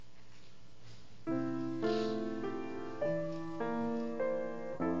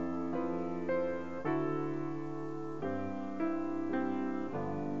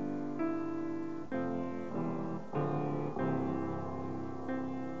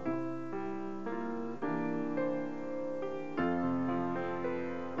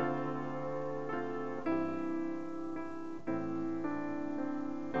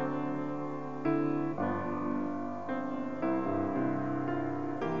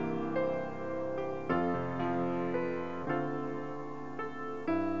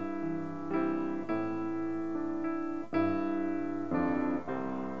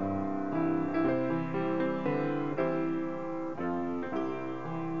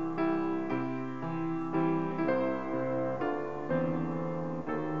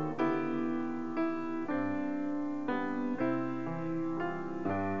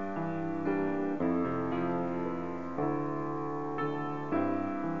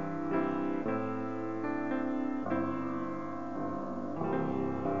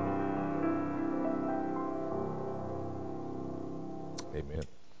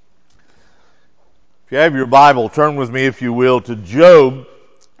If you have your Bible, turn with me, if you will, to Job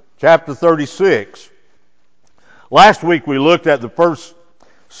chapter 36. Last week we looked at the first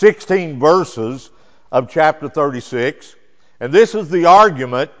 16 verses of chapter 36, and this is the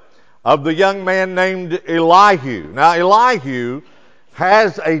argument of the young man named Elihu. Now, Elihu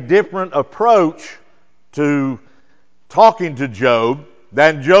has a different approach to talking to Job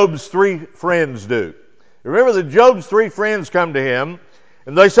than Job's three friends do. Remember that Job's three friends come to him,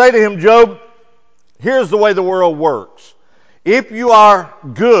 and they say to him, Job, here's the way the world works. If you are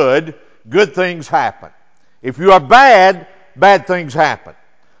good, good things happen. If you are bad, bad things happen.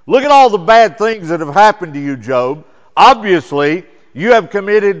 Look at all the bad things that have happened to you, Job. Obviously, you have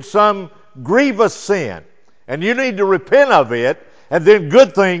committed some grievous sin, and you need to repent of it, and then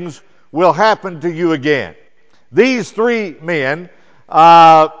good things will happen to you again. These three men,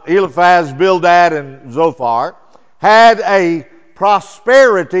 Eliphaz, Bildad, and Zophar, had a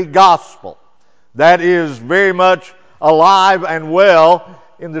prosperity gospel that is very much alive and well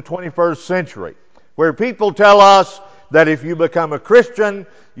in the 21st century, where people tell us that if you become a Christian,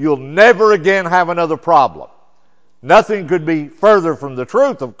 you'll never again have another problem. Nothing could be further from the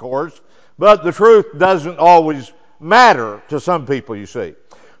truth, of course, but the truth doesn't always matter to some people, you see.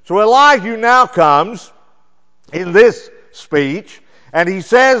 So Elihu now comes in this speech, and he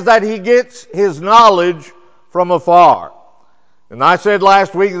says that he gets his knowledge from afar. And I said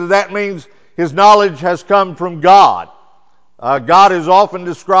last week that means his knowledge has come from God. God is often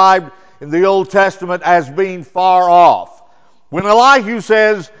described in the Old Testament as being far off. When Elihu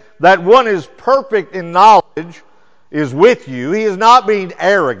says that one is perfect in knowledge is with you, he is not being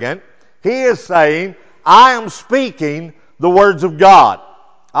arrogant. He is saying, I am speaking the words of God.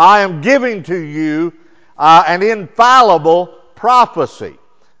 I am giving to you an infallible prophecy.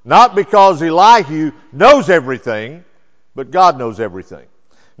 Not because Elihu knows everything, but God knows everything.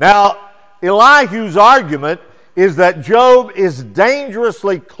 Now, Elihu's argument is that Job is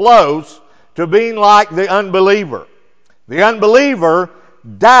dangerously close to being like the unbeliever. The unbeliever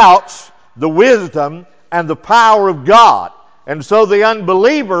doubts the wisdom and the power of God. And so the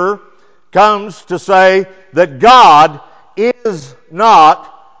unbeliever comes to say that God is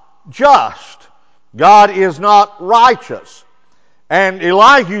not just. God is not righteous. And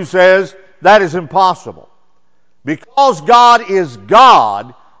Elihu says that is impossible. Because God is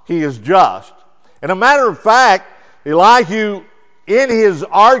God, He is just. And a matter of fact, Elihu, in his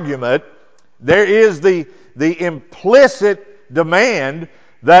argument, there is the implicit demand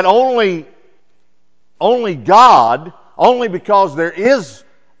that only God, only because there is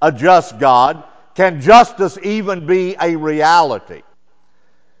a just God, can justice even be a reality.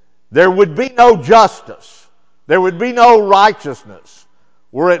 There would be no justice. There would be no righteousness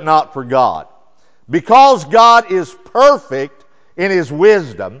were it not for God. Because God is perfect in His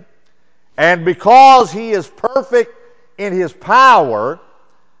wisdom, and because He is perfect in His power,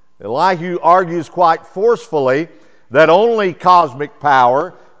 Elihu argues quite forcefully that only cosmic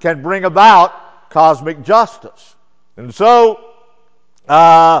power can bring about cosmic justice. And so,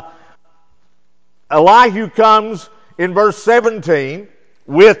 Elihu comes in verse 17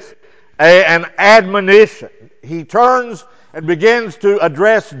 with an admonition. He turns and begins to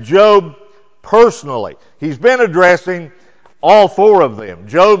address Job personally. He's been addressing all four of them,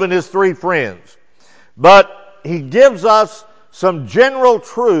 Job and his three friends. But he gives us some general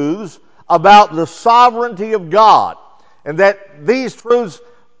truths about the sovereignty of God, and that these truths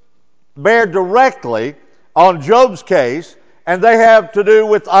bear directly on Job's case, and they have to do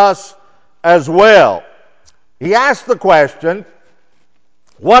with us as well. He asks the question,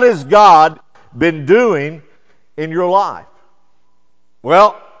 what has God been doing in your life?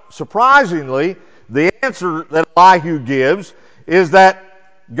 Well, surprisingly, the answer that Elihu gives is that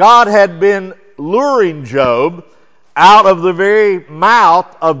God had been luring Job out of the very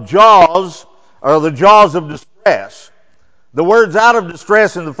mouth of jaws, or the jaws of distress. The words out of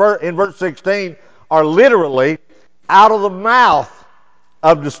distress in verse 16 are literally out of the mouth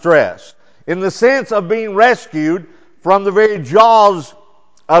of distress, in the sense of being rescued from the very jaws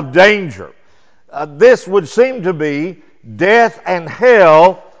of danger. This would seem to be death and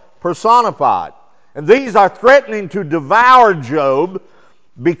hell personified. And these are threatening to devour Job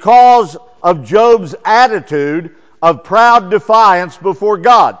because of Job's attitude of proud defiance before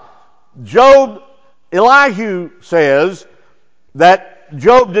God. Elihu says that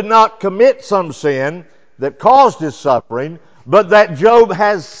Job did not commit some sin that caused his suffering, but that Job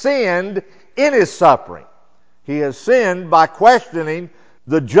has sinned in his suffering. He has sinned by questioning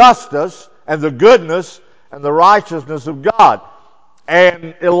the justice and the goodness and the righteousness of God.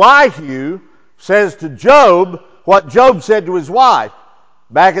 And Elihu says to Job what Job said to his wife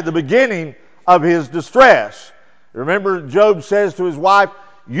back at the beginning of his distress. Remember, Job says to his wife,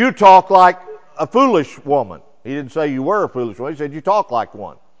 "You talk like a foolish woman." He didn't say you were a foolish woman. He said you talk like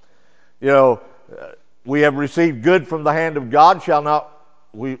one. We have received good from the hand of God. Shall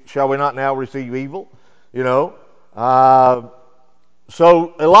we not now receive evil?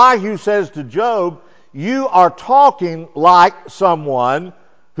 So Elihu says to Job, "You are talking like someone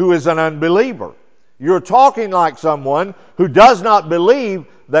who is an unbeliever. You're talking like someone who does not believe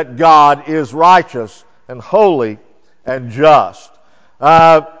that God is righteous and holy and just."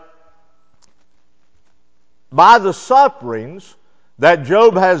 By the sufferings that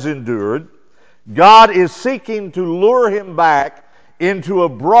Job has endured, God is seeking to lure him back into a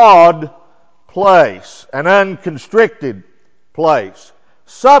broad place, an unconstricted place.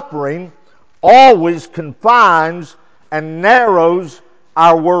 Suffering always confines and narrows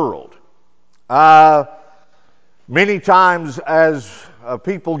our world. Many times as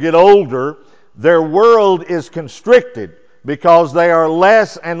people get older, their world is constricted because they are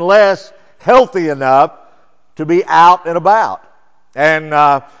less and less healthy enough to be out and about. And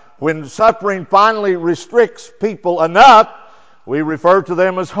when suffering finally restricts people enough, we refer to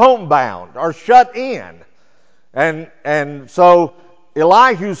them as homebound or shut in. And so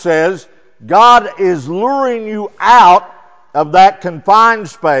Elihu says, God is luring you out of that confined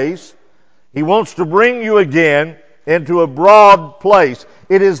space. He wants to bring you again into a broad place.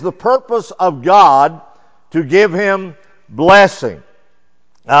 It is the purpose of God to give him blessing.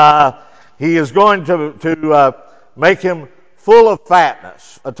 He is going to make him full of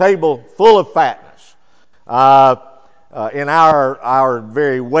fatness, a table full of fatness. In our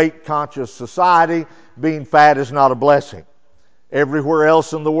very weight-conscious society, being fat is not a blessing. Everywhere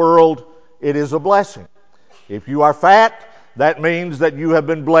else in the world, it is a blessing. If you are fat, that means that you have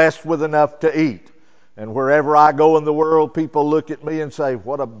been blessed with enough to eat. And wherever I go in the world, people look at me and say,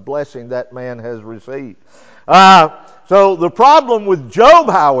 "What a blessing that man has received." So the problem with Job,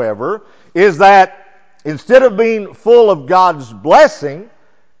 however, is that instead of being full of God's blessing,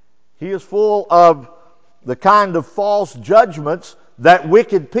 he is full of the kind of false judgments that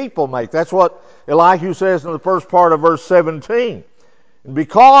wicked people make. That's what Elihu says in the first part of verse 17. And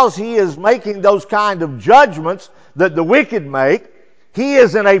because he is making those kind of judgments that the wicked make, he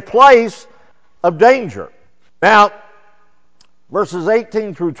is in a place of danger. Now, verses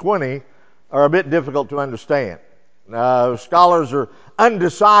 18 through 20 are a bit difficult to understand. Scholars are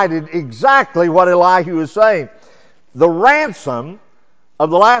undecided exactly what Elihu is saying. The ransom of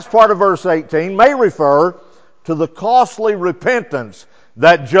the last part of verse 18 may refer to the costly repentance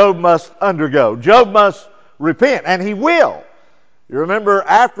that Job must undergo. Job must repent, and he will. You remember,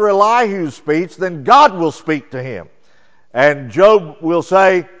 after Elihu's speech, then God will speak to him. And Job will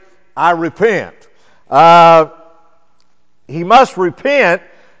say, "I repent." He must repent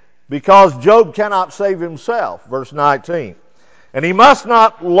because Job cannot save himself, verse 19. And he must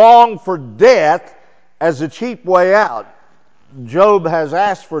not long for death as a cheap way out. Job has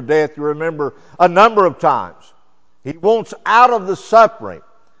asked for death, you remember, a number of times. He wants out of the suffering,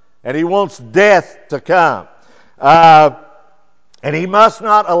 and he wants death to come. And he must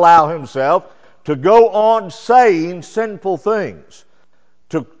not allow himself to go on saying sinful things,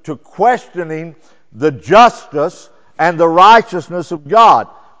 to questioning the justice and the righteousness of God.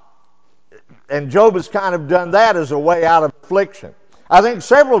 And Job has kind of done that as a way out of affliction. I think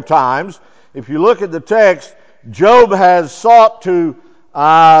several times, if you look at the text, Job has sought to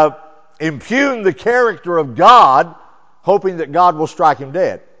impugn the character of God, hoping that God will strike him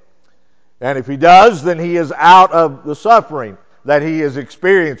dead. And if he does, then he is out of the suffering that he is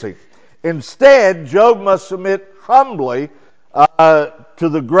experiencing. Instead, Job must submit humbly to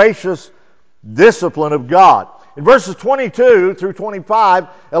the gracious discipline of God. In verses 22 through 25,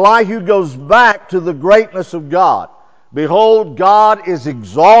 Elihu goes back to the greatness of God. Behold, God is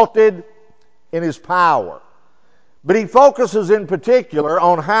exalted in his power. But he focuses in particular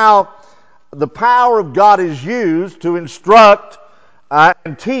on how the power of God is used to instruct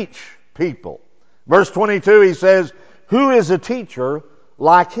and teach people. Verse 22, he says, "Who is a teacher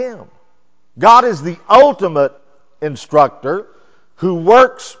like him?" God is the ultimate instructor who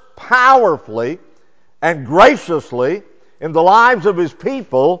works powerfully and graciously in the lives of his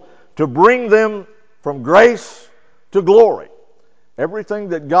people to bring them from grace to glory. Everything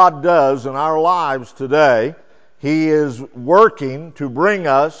that God does in our lives today, he is working to bring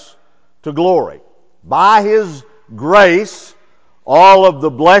us to glory. By his grace, all of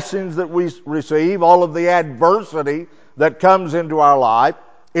the blessings that we receive, all of the adversity that comes into our life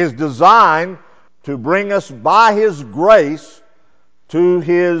is designed to bring us by his grace to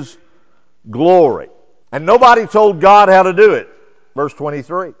his glory. And nobody told God how to do it. Verse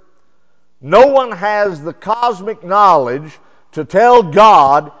 23. No one has the cosmic knowledge to tell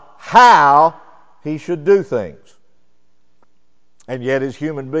God how He should do things. And yet, as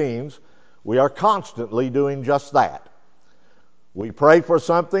human beings, we are constantly doing just that. We pray for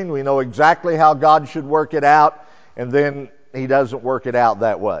something, we know exactly how God should work it out, and then He doesn't work it out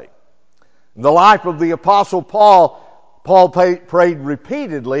that way. In the life of the Apostle Paul, prayed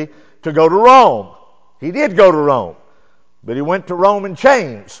repeatedly to go to Rome. He did go to Rome, but he went to Rome in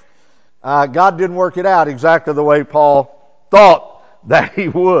chains. God didn't work it out exactly the way Paul thought that He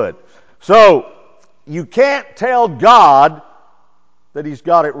would. So, you can't tell God that He's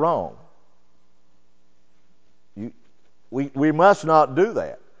got it wrong. We must not do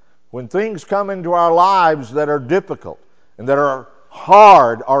that. When things come into our lives that are difficult and that are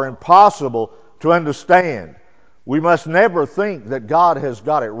hard or impossible to understand, we must never think that God has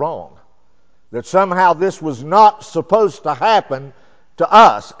got it wrong, that somehow this was not supposed to happen to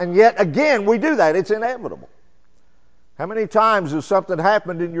us. And yet, again, we do that. It's inevitable. How many times has something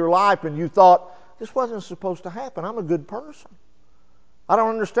happened in your life and you thought, this wasn't supposed to happen. I'm a good person. I don't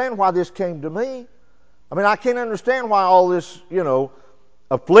understand why this came to me. I mean, I can't understand why all this,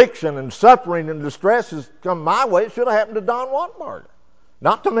 affliction and suffering and distress has come my way. It should have happened to Don Wattenbarger,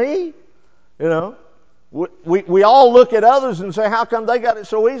 not to me. We all look at others and say, how come they got it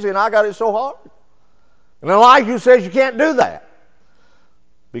so easy and I got it so hard? And Elihu says you can't do that,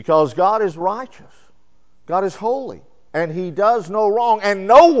 because God is righteous. God is holy, and He does no wrong, and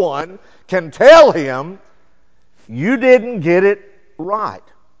no one can tell Him you didn't get it right.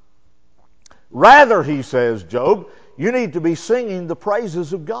 Rather, he says, Job, you need to be singing the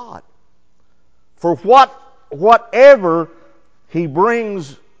praises of God for whatever He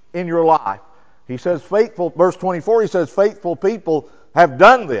brings in your life. He says, verse 24, he says, faithful people have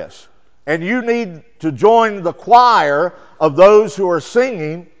done this. And you need to join the choir of those who are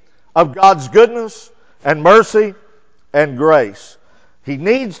singing of God's goodness and mercy and grace. He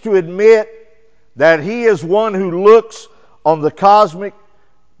needs to admit that he is one who looks on the cosmic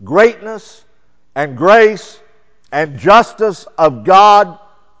greatness and grace and justice of God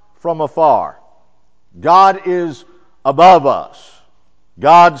from afar. God is above us.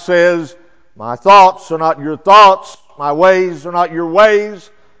 God says, my thoughts are not your thoughts, my ways are not your ways.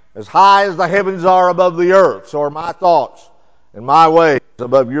 As high as the heavens are above the earth, so are my thoughts and my ways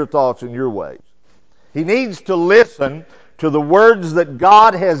above your thoughts and your ways. He needs to listen to the words that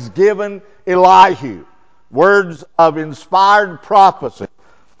God has given Elihu, words of inspired prophecy.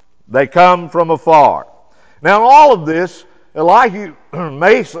 They come from afar. Now, in all of this, Elihu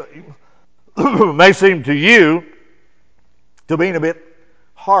may seem to you to be a bit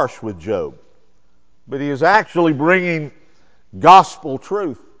harsh with Job, but he is actually bringing gospel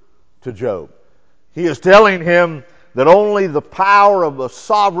truth to Job. He is telling him that only the power of a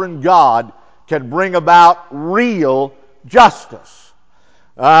sovereign God can bring about real justice.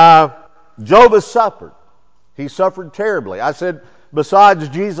 Job has suffered. He suffered terribly. I said, besides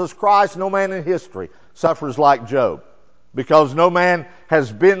Jesus Christ, no man in history suffers like Job, because no man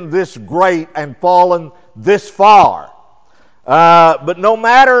has been this great and fallen this far. But no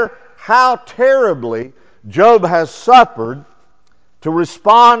matter how terribly Job has suffered, to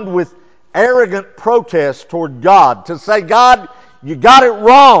respond with arrogant protest toward God, to say, God, you got it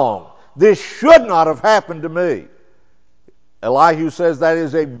wrong. This should not have happened to me. Elihu says that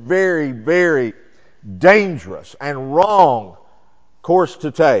is a very, very dangerous and wrong course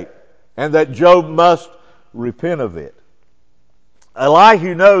to take, and that Job must repent of it.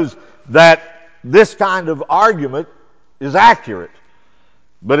 Elihu knows that this kind of argument is accurate,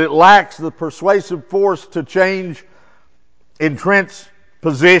 but it lacks the persuasive force to change entrenched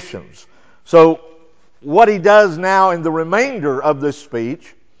positions. So what he does now in the remainder of this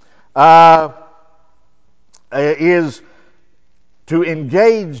speech is to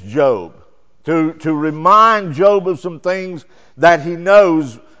engage Job, to remind Job of some things that he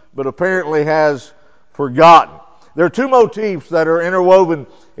knows but apparently has forgotten. There are two motifs that are interwoven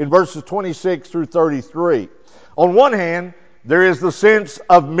in verses 26 through 33. On one hand, there is the sense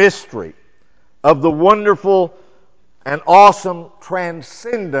of mystery, of the wonderful and awesome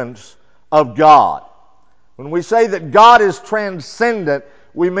transcendence of God. When we say that God is transcendent,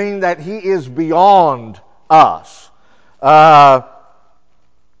 we mean that He is beyond us.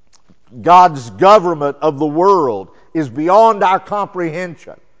 God's government of the world is beyond our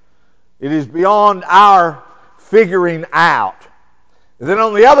comprehension. It is beyond our figuring out. And then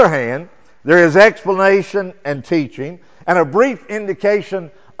on the other hand, there is explanation and teaching and a brief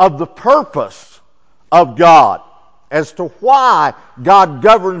indication of the purpose of God as to why God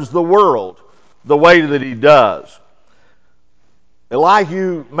governs the world the way that He does.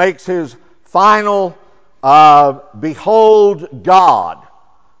 Elihu makes his final behold God.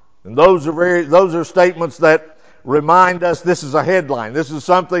 And those are statements that remind us this is a headline. This is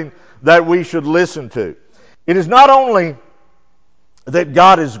something that we should listen to. It is not only that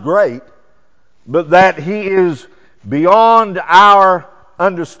God is great, but that He is beyond our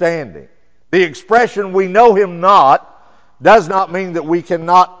understanding. The expression "we know Him not" does not mean that we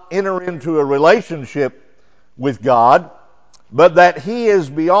cannot enter into a relationship with God, but that He is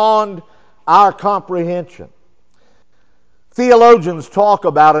beyond our comprehension. Theologians talk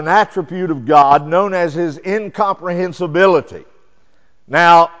about an attribute of God known as His incomprehensibility.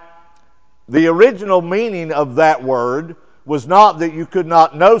 Now, the original meaning of that word was not that you could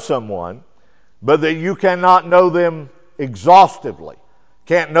not know someone, but that you cannot know them exhaustively,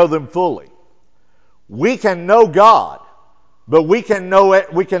 can't know them fully. We can know God, but we can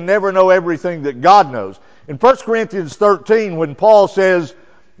never know everything that God knows. In 1 Corinthians 13, when Paul says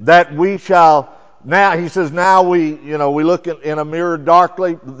that we shall now, he says, now we look in a mirror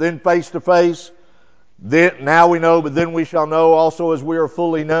darkly, then face to face. Now we know, but then we shall know also as we are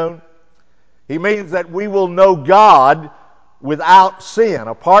fully known. He means that we will know God without sin,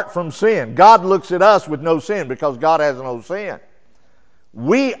 apart from sin. God looks at us with no sin because God has no sin.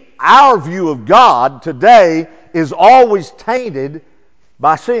 Our view of God today is always tainted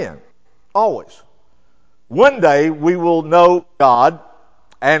by sin. Always. One day we will know God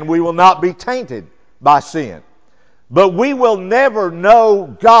and we will not be tainted by sin. But we will never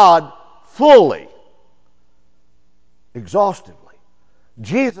know God fully, exhaustively.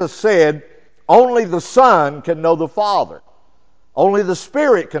 Jesus said, only the Son can know the Father. Only the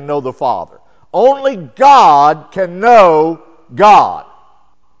Spirit can know the Father. Only God can know God.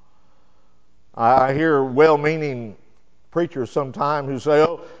 I hear well-meaning preachers sometimes who say,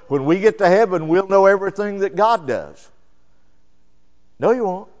 when we get to heaven, we'll know everything that God does. No, you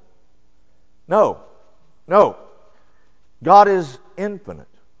won't. No. God is infinite.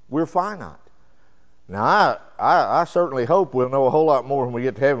 We're finite. Now, I certainly hope we'll know a whole lot more when we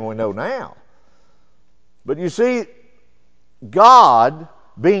get to heaven than we know now. But you see, God,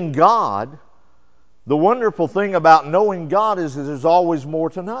 being God, the wonderful thing about knowing God is that there's always more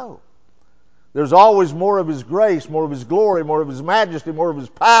to know. There's always more of His grace, more of His glory, more of His majesty, more of His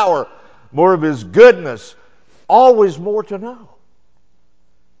power, more of His goodness. Always more to know.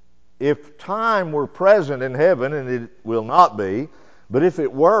 If time were present in heaven, and it will not be, but if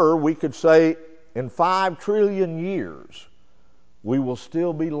it were, we could say in 5 trillion years, we will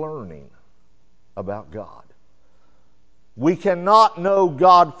still be learning about God. We cannot know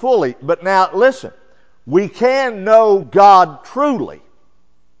God fully. But now, listen, we can know God truly.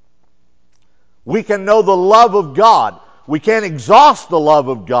 We can know the love of God. We can't exhaust the love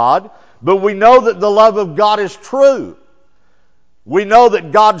of God, but we know that the love of God is true. We know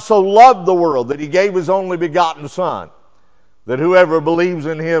that God so loved the world that He gave His only begotten Son, that whoever believes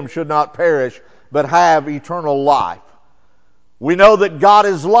in Him should not perish, but have eternal life. We know that God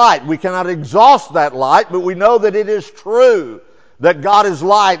is light. We cannot exhaust that light, but we know that it is true that God is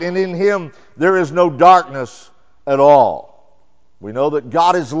light, and in Him there is no darkness at all. We know that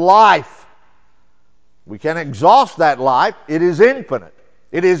God is life. We can't exhaust that life. It is infinite.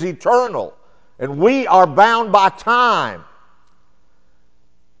 It is eternal. And we are bound by time.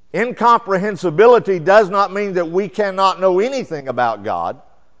 Incomprehensibility does not mean that we cannot know anything about God.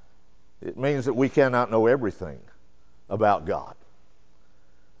 It means that we cannot know everything about God.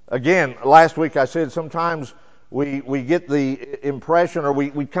 Again, last week I said sometimes we get the impression, or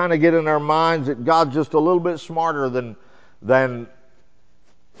we kind of get in our minds that God's just a little bit smarter than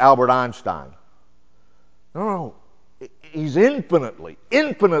Albert Einstein. No, He's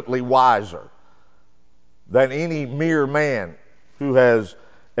infinitely wiser than any mere man who has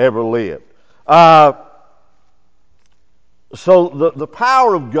ever lived. So the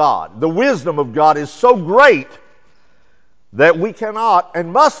power of God, the wisdom of God is so great that we cannot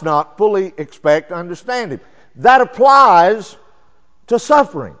and must not fully expect to understand Him. That applies to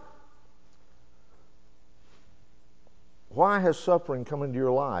suffering. Why has suffering come into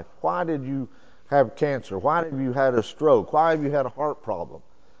your life? Why did you have cancer? Why have you had a stroke? Why have you had a heart problem?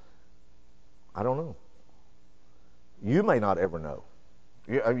 I don't know. You may not ever know.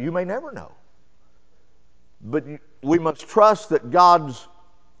 You may never know. But we must trust that God's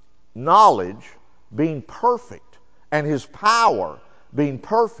knowledge being perfect and His power being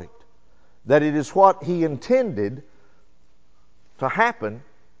perfect, that it is what He intended to happen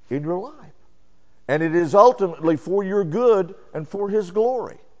in your life. And it is ultimately for your good and for His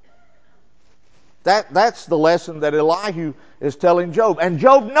glory. That's the lesson that Elihu is telling Job. And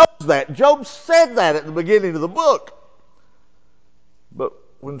Job knows that. Job said that at the beginning of the book. But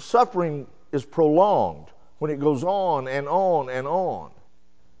when suffering is prolonged, when it goes on and on and on,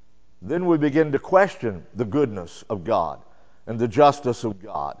 then we begin to question the goodness of God and the justice of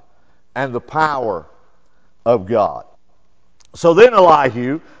God and the power of God. So then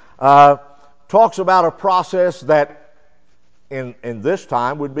Elihu talks about a process that in this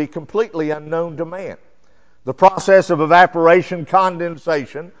time would be completely unknown to man. The process of evaporation,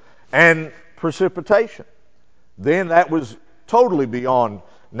 condensation, and precipitation. Then that was totally beyond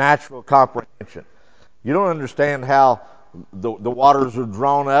natural comprehension. You don't understand how the waters are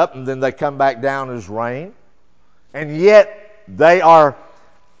drawn up and then they come back down as rain. And yet they are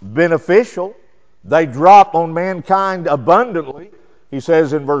beneficial. They drop on mankind abundantly, he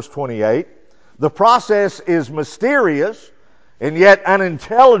says in verse 28. The process is mysterious and yet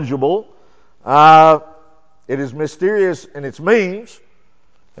unintelligible. It is mysterious in its means,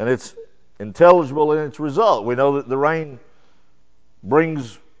 and it's intelligible in its result. We know that the rain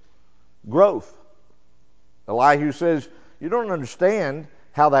brings growth. Elihu says, you don't understand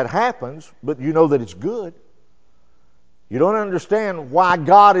how that happens, but you know that it's good. You don't understand why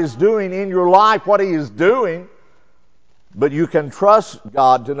God is doing in your life what He is doing, but you can trust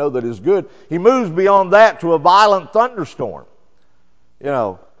God to know that it's good. He moves beyond that to a violent thunderstorm. You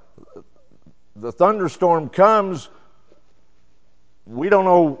know, the thunderstorm comes, we don't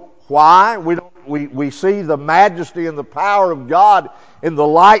know why. We see the majesty and the power of God in the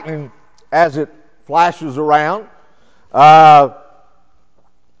lightning as it flashes around.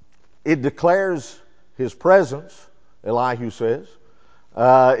 It declares His presence, Elihu says.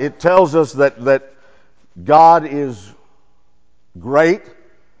 It tells us that God is great.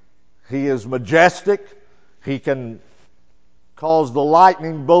 He is majestic. He can cause the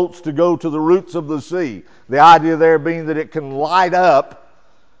lightning bolts to go to the roots of the sea. The idea there being that it can light up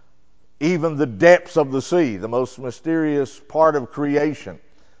even the depths of the sea, the most mysterious part of creation,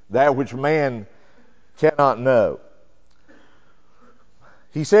 that which man cannot know.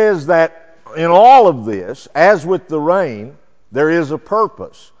 He says that in all of this, as with the rain, there is a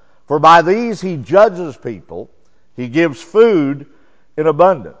purpose. For by these He judges people, He gives food in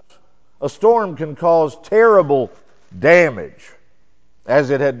abundance. A storm can cause terrible damage, as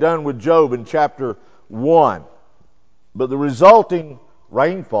it had done with Job in chapter 1. But the resulting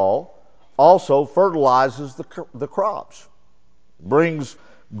rainfall also fertilizes the crops, brings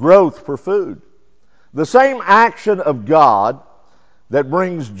growth for food. The same action of God that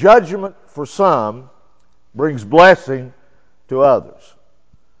brings judgment for some brings blessing to others.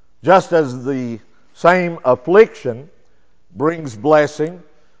 Just as the same affliction brings blessing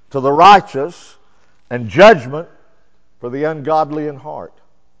to the righteous and judgment for the ungodly in heart.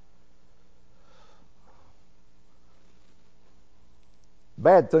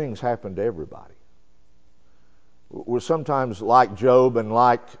 Bad things happen to everybody. We're sometimes like Job and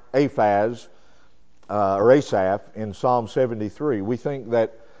like Asaph in Psalm 73. We think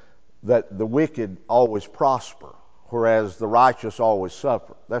that the wicked always prosper, whereas the righteous always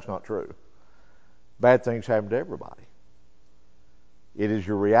suffer. That's not true. Bad things happen to everybody. It is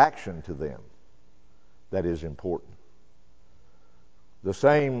your reaction to them that is important. The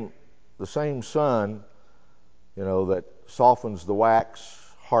same sun, that softens the wax,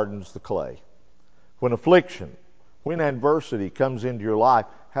 hardens the clay. When affliction, when adversity comes into your life,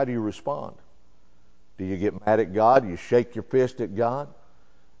 how do you respond? Do you get mad at God? You shake your fist at God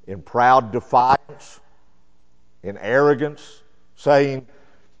in proud defiance, in arrogance, saying,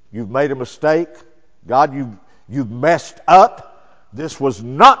 you've made a mistake. God, you've messed up. This was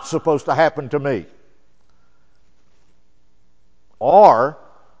not supposed to happen to me. Or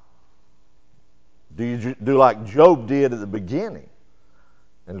do you do like Job did at the beginning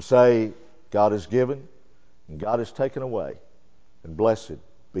and say, God has given and God has taken away, and blessed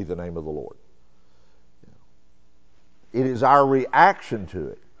be the name of the Lord? It is our reaction to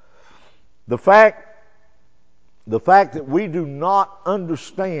it. The fact that we do not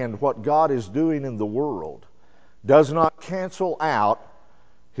understand what God is doing in the world does not cancel out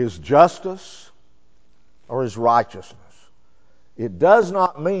His justice or His righteousness. It does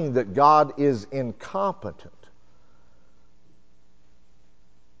not mean that God is incompetent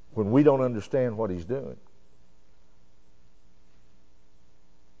when we don't understand what He's doing.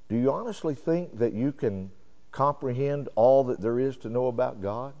 Do you honestly think that you can comprehend all that there is to know about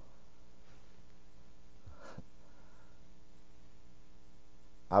God?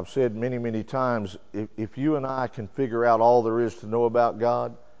 I've said many, many times, if you and I can figure out all there is to know about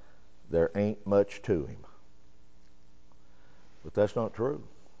God, there ain't much to Him. But that's not true.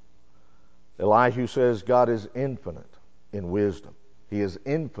 Elihu says God is infinite in wisdom. He is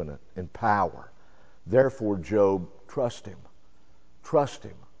infinite in power. Therefore, Job, trust Him. Trust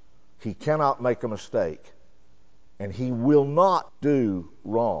Him. He cannot make a mistake. And He will not do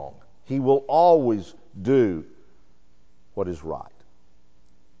wrong. He will always do what is right.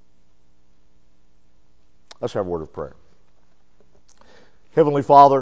 Let's have a word of prayer. Heavenly Father,